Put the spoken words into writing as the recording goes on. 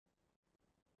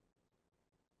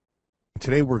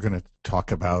Today we're going to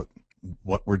talk about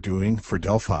what we're doing for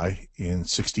Delphi in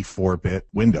 64-bit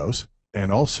Windows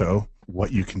and also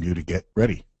what you can do to get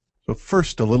ready. So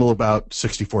first, a little about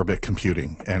 64-bit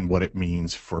computing and what it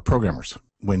means for programmers.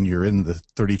 When you're in the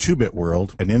 32-bit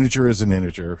world, an integer is an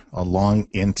integer, a long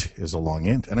int is a long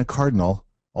int, and a cardinal,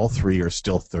 all three are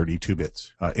still 32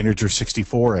 bits. Integer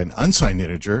 64 and unsigned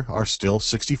integer are still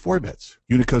 64 bits.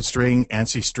 Unicode string,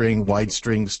 ANSI string, wide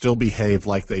string still behave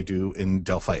like they do in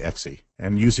Delphi XE.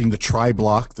 And using the try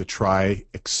block, the try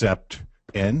except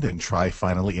end and try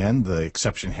finally end, the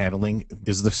exception handling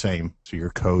is the same, so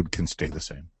your code can stay the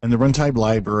same. And the runtime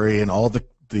library and all the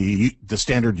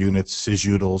standard units,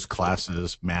 sysutils,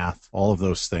 classes, math, all of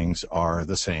those things are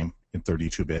the same in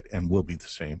 32-bit and will be the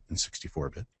same in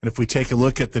 64-bit. And if we take a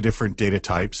look at the different data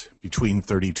types between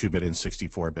 32-bit and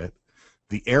 64-bit,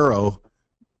 the arrow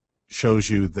shows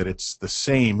you that it's the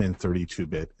same in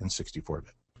 32-bit and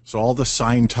 64-bit. So all the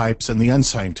signed types and the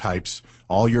unsigned types,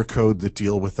 all your code that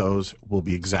deal with those will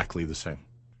be exactly the same.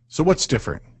 So what's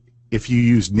different? If you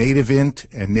use native int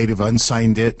and native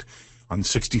unsigned int, on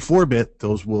 64-bit,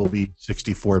 those will be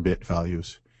 64-bit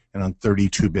values. And on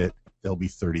 32-bit, they'll be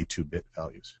 32-bit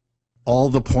values. All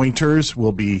the pointers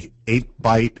will be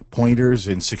 8-byte pointers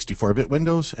in 64-bit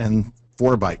Windows and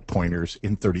 4-byte pointers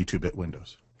in 32-bit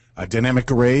Windows.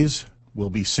 Dynamic arrays will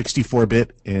be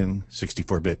 64-bit in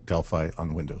 64-bit Delphi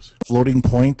on Windows. Floating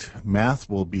point math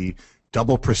will be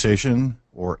double precision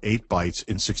or 8 bytes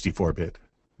in 64-bit.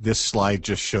 This slide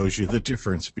just shows you the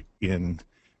difference in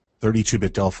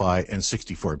 32-bit Delphi and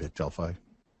 64-bit Delphi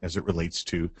as it relates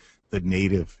to the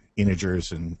native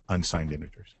integers and unsigned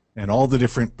integers. And all the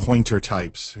different pointer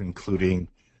types, including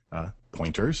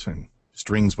pointers and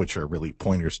strings, which are really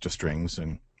pointers to strings,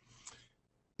 and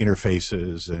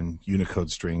interfaces and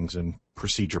Unicode strings and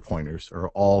procedure pointers are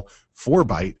all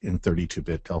 4-byte in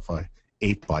 32-bit Delphi,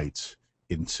 8 bytes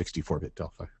in 64-bit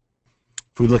Delphi.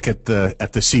 If we look at the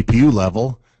CPU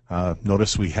level,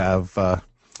 notice we have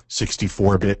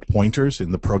 64-bit pointers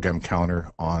in the program counter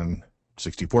on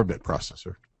 64-bit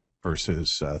processor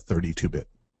versus 32-bit.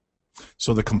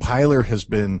 So the compiler has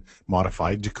been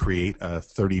modified to create a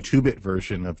 32-bit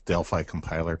version of Delphi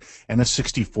compiler and a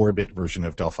 64-bit version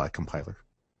of Delphi compiler.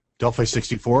 Delphi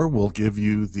 64 will give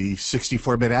you the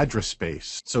 64-bit address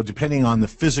space. So depending on the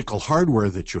physical hardware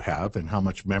that you have and how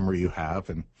much memory you have,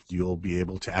 and you'll be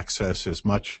able to access as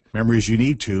much memory as you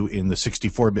need to in the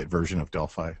 64-bit version of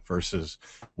Delphi versus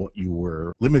what you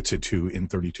were limited to in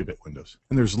 32-bit Windows.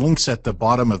 And there's links at the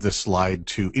bottom of this slide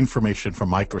to information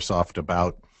from Microsoft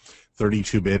about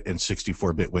 32-bit and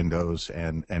 64-bit Windows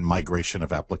and migration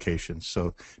of applications.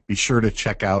 So be sure to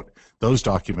check out those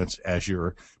documents as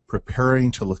you're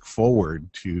preparing to look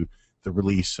forward to the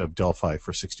release of Delphi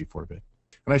for 64-bit.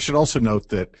 And I should also note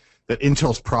that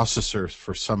Intel's processors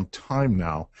for some time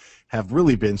now have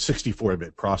really been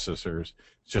 64-bit processors,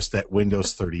 just that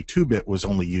Windows 32-bit was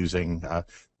only using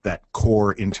that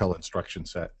core Intel instruction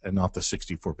set and not the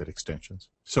 64-bit extensions.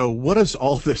 So what does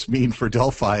all this mean for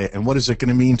Delphi, and what is it going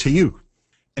to mean to you?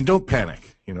 And don't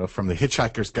panic. You know, from the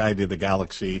Hitchhiker's Guide to the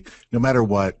Galaxy, no matter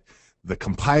what, the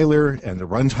compiler and the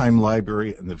runtime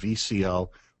library and the VCL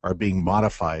are being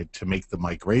modified to make the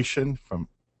migration from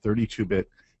 32-bit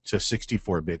to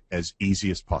 64-bit as easy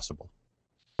as possible.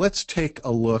 Let's take a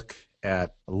look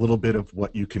at a little bit of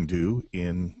what you can do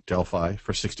in Delphi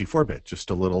for 64-bit,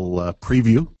 just a little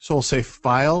preview. So I'll say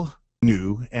File,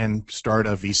 New, and start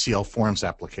a VCL Forms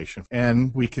application.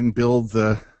 And we can build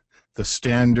the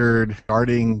standard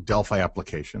starting Delphi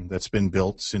application that's been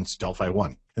built since Delphi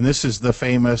 1. And this is the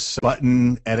famous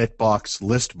button, edit box,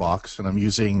 list box, and I'm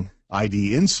using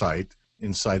ID Insight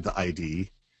inside the ID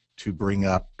to bring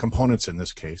up components in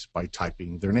this case by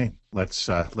typing their name. Let's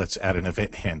add an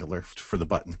event handler for the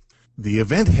button. The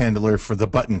event handler for the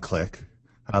button click,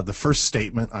 the first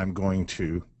statement, I'm going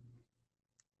to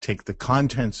take the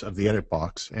contents of the edit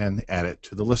box and add it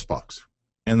to the list box.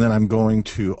 And then I'm going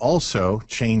to also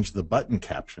change the button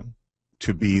caption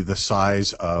to be the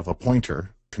size of a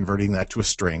pointer, converting that to a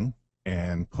string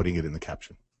and putting it in the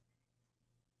caption.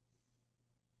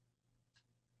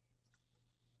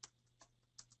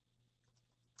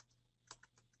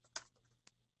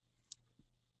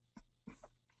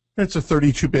 It's a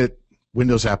 32-bit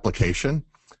Windows application.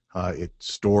 It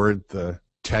stored the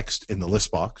text in the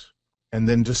list box and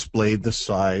then displayed the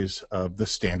size of the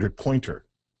standard pointer.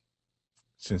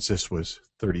 Since this was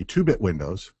 32-bit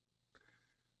Windows,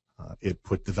 it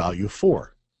put the value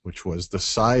 4, which was the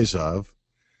size of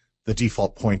the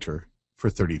default pointer for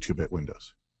 32-bit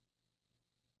Windows.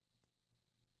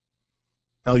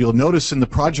 Now you'll notice in the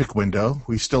project window,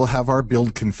 we still have our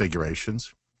build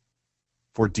configurations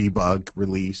for debug,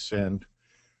 release, and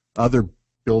other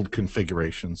build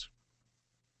configurations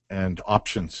and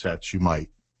option sets you might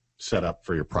set up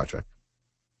for your project.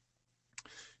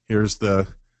 Here's the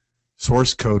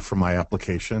source code for my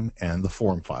application and the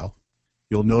form file.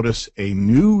 You'll notice a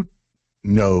new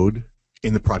node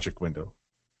in the project window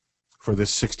for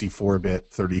this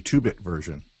 64-bit, 32-bit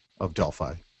version of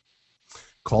Delphi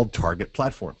called Target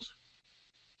Platforms.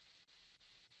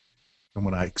 And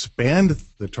when I expand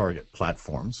the target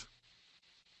platforms,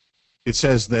 it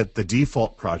says that the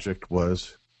default project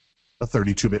was a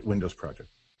 32-bit Windows project.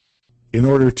 In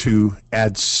order to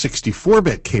add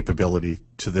 64-bit capability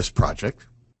to this project,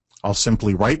 I'll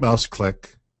simply right-mouse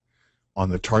click on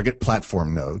the target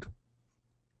platform node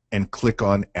and click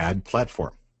on Add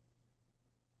Platform.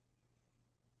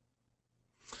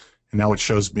 And now it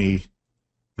shows me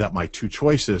that my two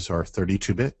choices are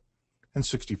 32-bit and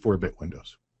 64-bit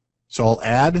Windows. So I'll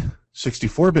add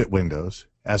 64-bit Windows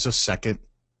as a second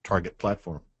target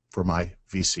platform for my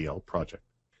VCL project.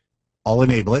 I'll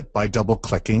enable it by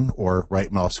double-clicking or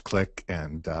right-mouse click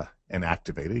and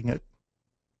activating it.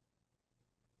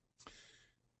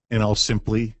 And I'll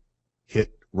simply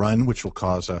hit Run, which will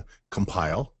cause a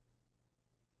compile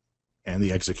and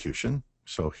the execution.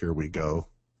 So here we go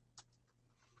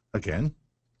again.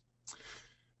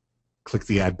 Click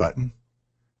the Add button.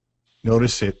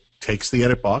 Notice it takes the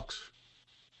edit box,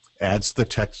 adds the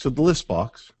text to the list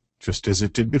box, just as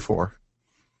it did before,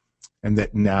 and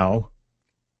that now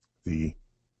the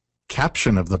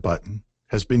caption of the button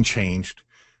has been changed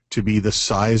to be the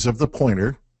size of the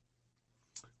pointer,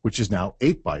 which is now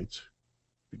 8 bytes,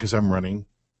 because I'm running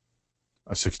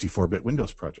a 64-bit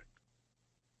Windows project.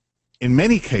 In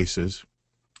many cases,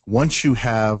 once you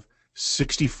have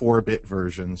 64-bit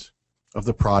versions of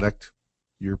the product,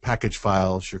 your package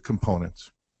files, your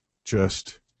components,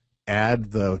 just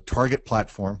add the target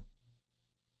platform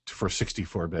for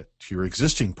 64-bit to your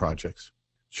existing projects,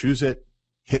 choose it,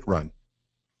 hit Run.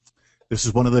 This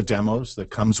is one of the demos that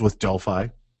comes with Delphi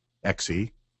XE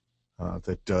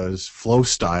that does flow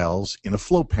styles in a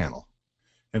flow panel.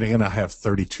 And again, I have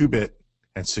 32-bit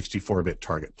and 64-bit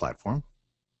target platform.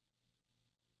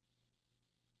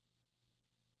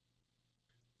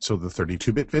 So the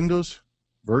 32-bit Windows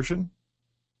version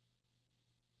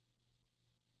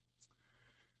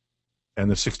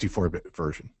and the 64-bit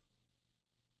version.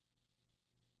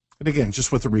 And again,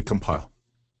 just with a recompile.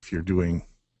 If you're doing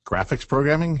graphics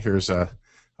programming, here's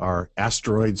our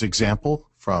asteroids example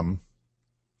from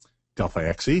Delphi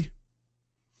XE.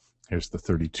 Here's the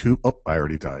 32. Oh, I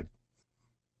already died.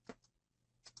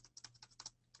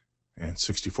 And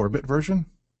 64-bit version.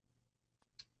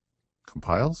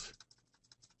 Compiles.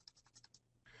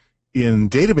 In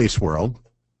database world,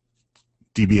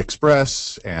 DB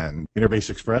Express and Interbase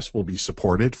Express will be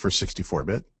supported for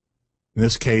 64-bit. In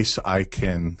this case, I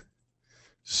can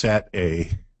set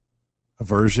a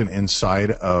version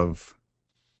inside of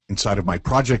my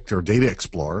project or data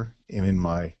explorer and in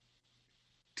my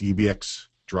DBX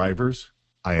drivers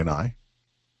INI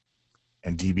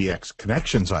and DBX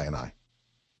connections INI.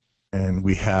 And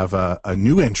we have a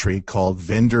new entry called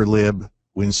vendor lib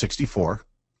win64,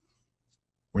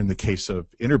 where in the case of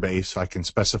Interbase, I can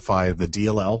specify the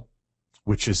DLL,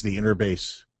 which is the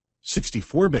Interbase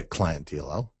 64-bit client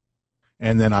DLL.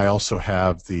 And then I also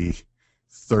have the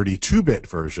 32-bit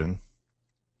version,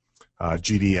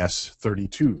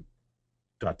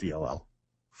 GDS32.dll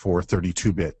for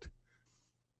 32-bit.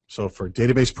 So for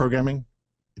database programming,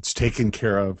 it's taken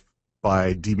care of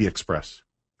by DB Express.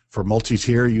 For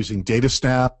multi-tier, using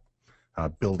DataSnap,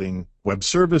 building web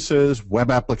services, web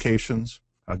applications,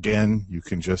 again, you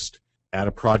can just add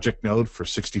a project node for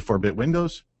 64-bit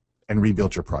Windows and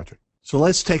rebuild your project. So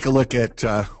let's take a look at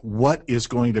what is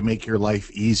going to make your life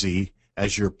easy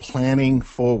as you're planning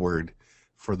forward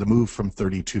for the move from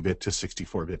 32-bit to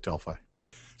 64-bit Delphi.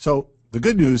 So the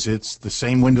good news, it's the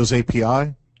same Windows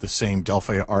API, the same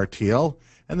Delphi RTL,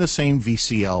 and the same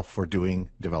VCL for doing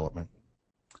development.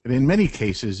 And in many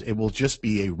cases, it will just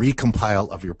be a recompile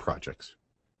of your projects.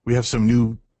 We have some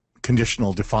new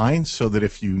conditional defines so that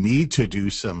if you need to do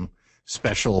some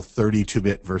special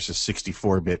 32-bit versus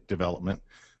 64-bit development,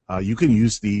 you can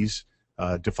use these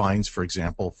defines, for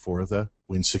example, for the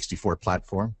Win64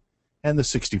 platform and the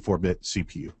 64-bit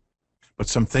CPU. But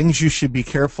some things you should be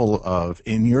careful of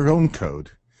in your own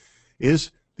code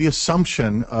is the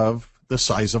assumption of the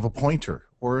size of a pointer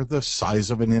or the size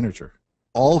of an integer.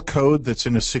 All code that's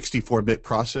in a 64-bit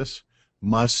process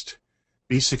must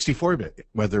be 64-bit,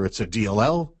 whether it's a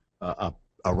DLL, a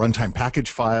runtime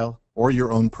package file, or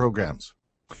your own programs.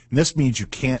 And this means you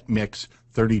can't mix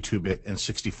 32-bit and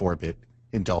 64-bit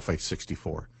in Delphi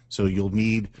 64. So you'll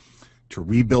need to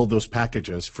rebuild those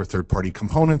packages for third-party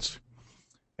components,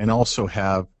 and also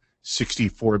have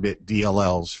 64-bit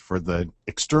DLLs for the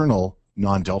external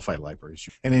non-Delphi libraries.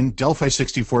 And in Delphi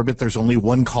 64-bit, there's only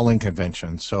one calling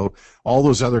convention. So all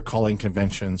those other calling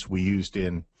conventions we used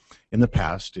in the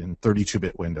past in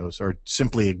 32-bit Windows are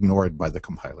simply ignored by the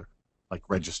compiler, like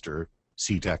register,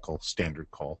 cdecal, standard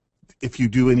call. If you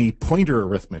do any pointer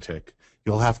arithmetic,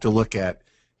 you'll have to look at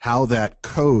how that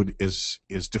code is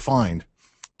defined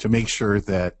to make sure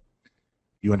that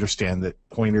you understand that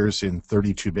pointers in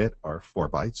 32-bit are 4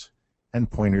 bytes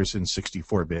and pointers in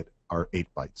 64-bit are 8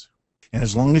 bytes. And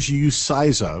as long as you use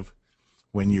size of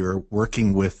when you're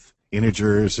working with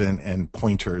integers and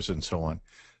pointers and so on,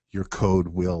 your code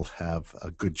will have a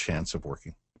good chance of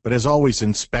working. But as always,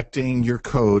 inspecting your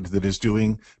code that is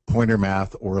doing pointer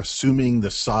math or assuming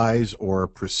the size or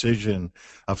precision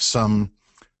of some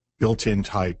built-in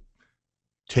type,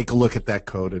 take a look at that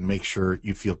code and make sure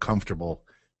you feel comfortable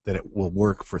that it will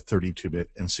work for 32-bit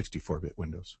and 64-bit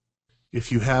Windows.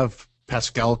 If you have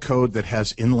Pascal code that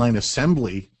has inline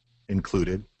assembly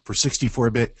included, for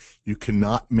 64-bit, you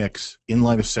cannot mix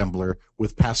inline assembler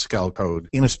with Pascal code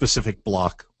in a specific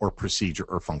block or procedure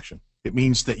or function. It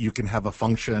means that you can have a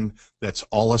function that's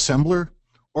all assembler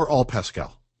or all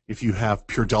Pascal. If you have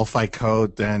pure Delphi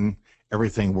code, then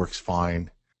everything works fine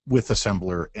with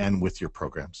assembler and with your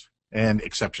programs. And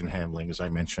exception handling, as I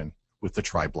mentioned, with the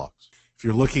try blocks. If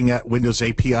you're looking at Windows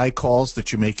API calls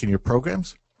that you make in your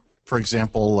programs, for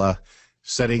example,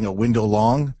 setting a window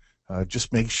long,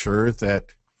 just make sure that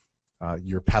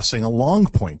you're passing a long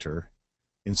pointer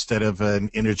instead of an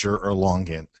integer or long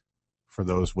int for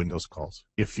those Windows calls.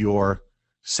 If you're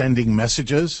sending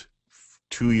messages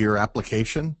to your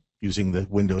application using the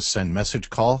Windows send message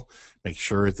call, make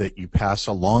sure that you pass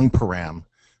a long param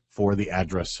for the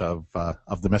address of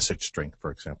the message string,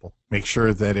 for example. Make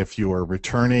sure that if you are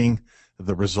returning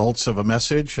the results of a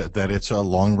message, that it's a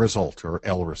long result or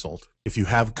L result. If you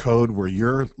have code where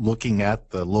you're looking at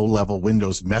the low-level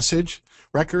Windows message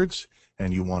records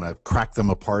and you want to crack them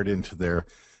apart into their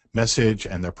message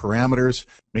and their parameters,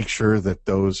 make sure that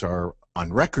those are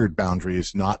on record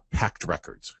boundaries, not packed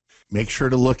records. Make sure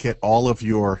to look at all of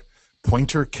your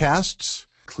pointer casts,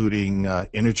 including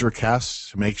integer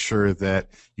casts, to make sure that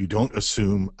you don't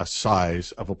assume a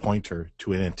size of a pointer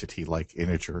to an entity like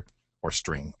integer or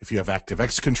string. If you have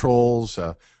ActiveX controls,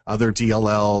 other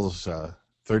DLLs,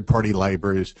 third-party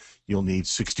libraries, you'll need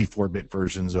 64-bit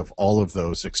versions of all of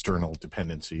those external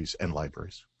dependencies and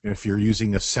libraries. If you're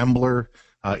using assembler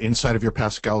inside of your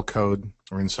Pascal code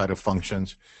or inside of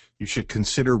functions, you should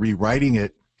consider rewriting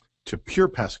it to pure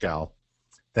Pascal.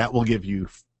 That will give you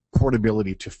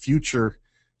portability to future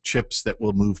chips that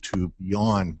will move to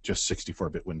beyond just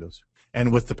 64-bit Windows.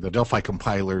 And with the Delphi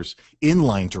compiler's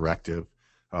inline directive,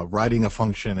 writing a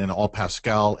function in all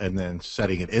Pascal and then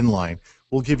setting it inline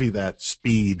will give you that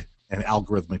speed and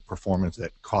algorithmic performance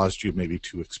that caused you maybe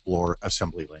to explore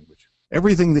assembly language.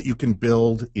 Everything that you can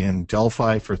build in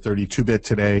Delphi for 32-bit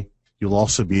today, you'll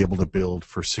also be able to build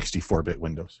for 64-bit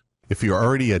Windows. If you're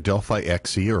already a Delphi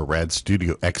XE or RAD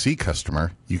Studio XE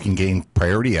customer, you can gain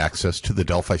priority access to the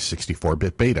Delphi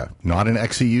 64-bit beta. Not an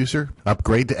XE user?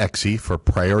 Upgrade to XE for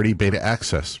priority beta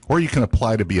access, or you can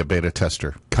apply to be a beta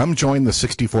tester. Come join the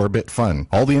 64-bit fun.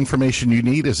 All the information you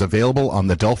need is available on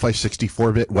the Delphi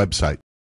 64-bit website.